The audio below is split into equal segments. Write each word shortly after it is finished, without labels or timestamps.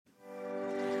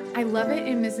I love it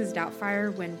in Mrs.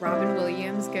 Doubtfire when Robin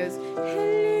Williams goes,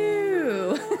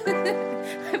 hello.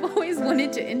 I've always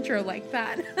wanted to intro like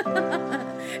that.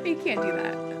 You can't do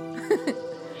that.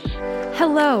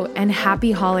 Hello and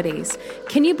happy holidays.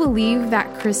 Can you believe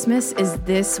that Christmas is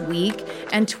this week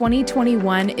and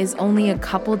 2021 is only a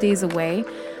couple days away?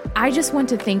 I just want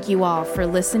to thank you all for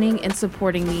listening and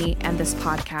supporting me and this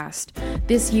podcast.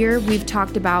 This year, we've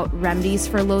talked about remedies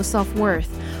for low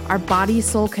self-worth, our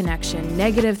body-soul connection,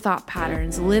 negative thought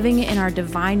patterns, living in our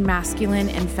divine masculine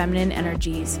and feminine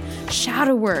energies,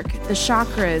 shadow work, the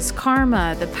chakras,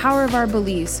 karma, the power of our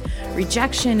beliefs,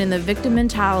 rejection and the victim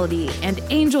mentality, and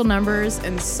angel numbers,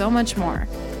 and so much more.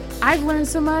 I've learned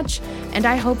so much, and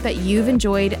I hope that you've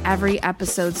enjoyed every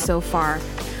episode so far.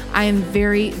 I am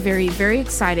very, very, very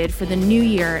excited for the new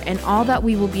year and all that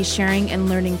we will be sharing and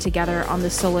learning together on the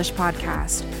Soulish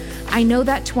podcast. I know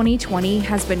that 2020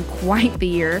 has been quite the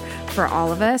year for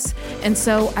all of us, and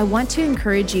so I want to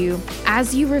encourage you,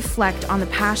 as you reflect on the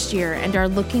past year and are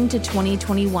looking to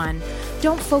 2021,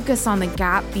 don't focus on the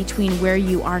gap between where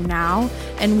you are now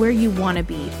and where you want to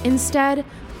be. Instead,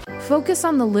 focus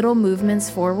on the little movements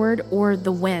forward or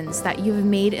the wins that you have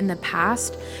made in the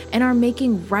past and are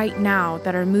making right now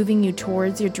that are moving you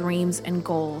towards your dreams and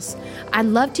goals. I'd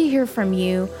love to hear from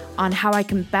you on how I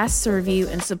can best serve you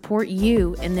and support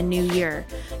you in the new year.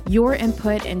 Your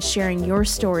input and sharing your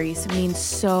stories means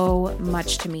so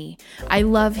much to me. I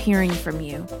love hearing from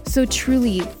you. So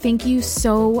truly, thank you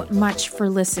so much for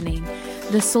listening.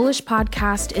 The Soulish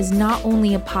podcast is not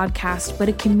only a podcast, but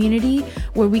a community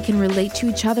where we can relate to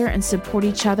each other and support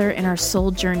each other in our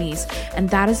soul journeys. And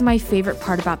that is my favorite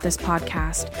part about this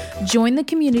podcast. Join the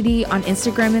community on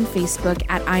Instagram and Facebook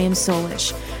at I Am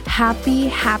Soulish.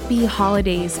 Happy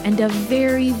holidays and a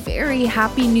very, very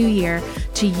happy new year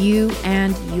to you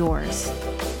and yours.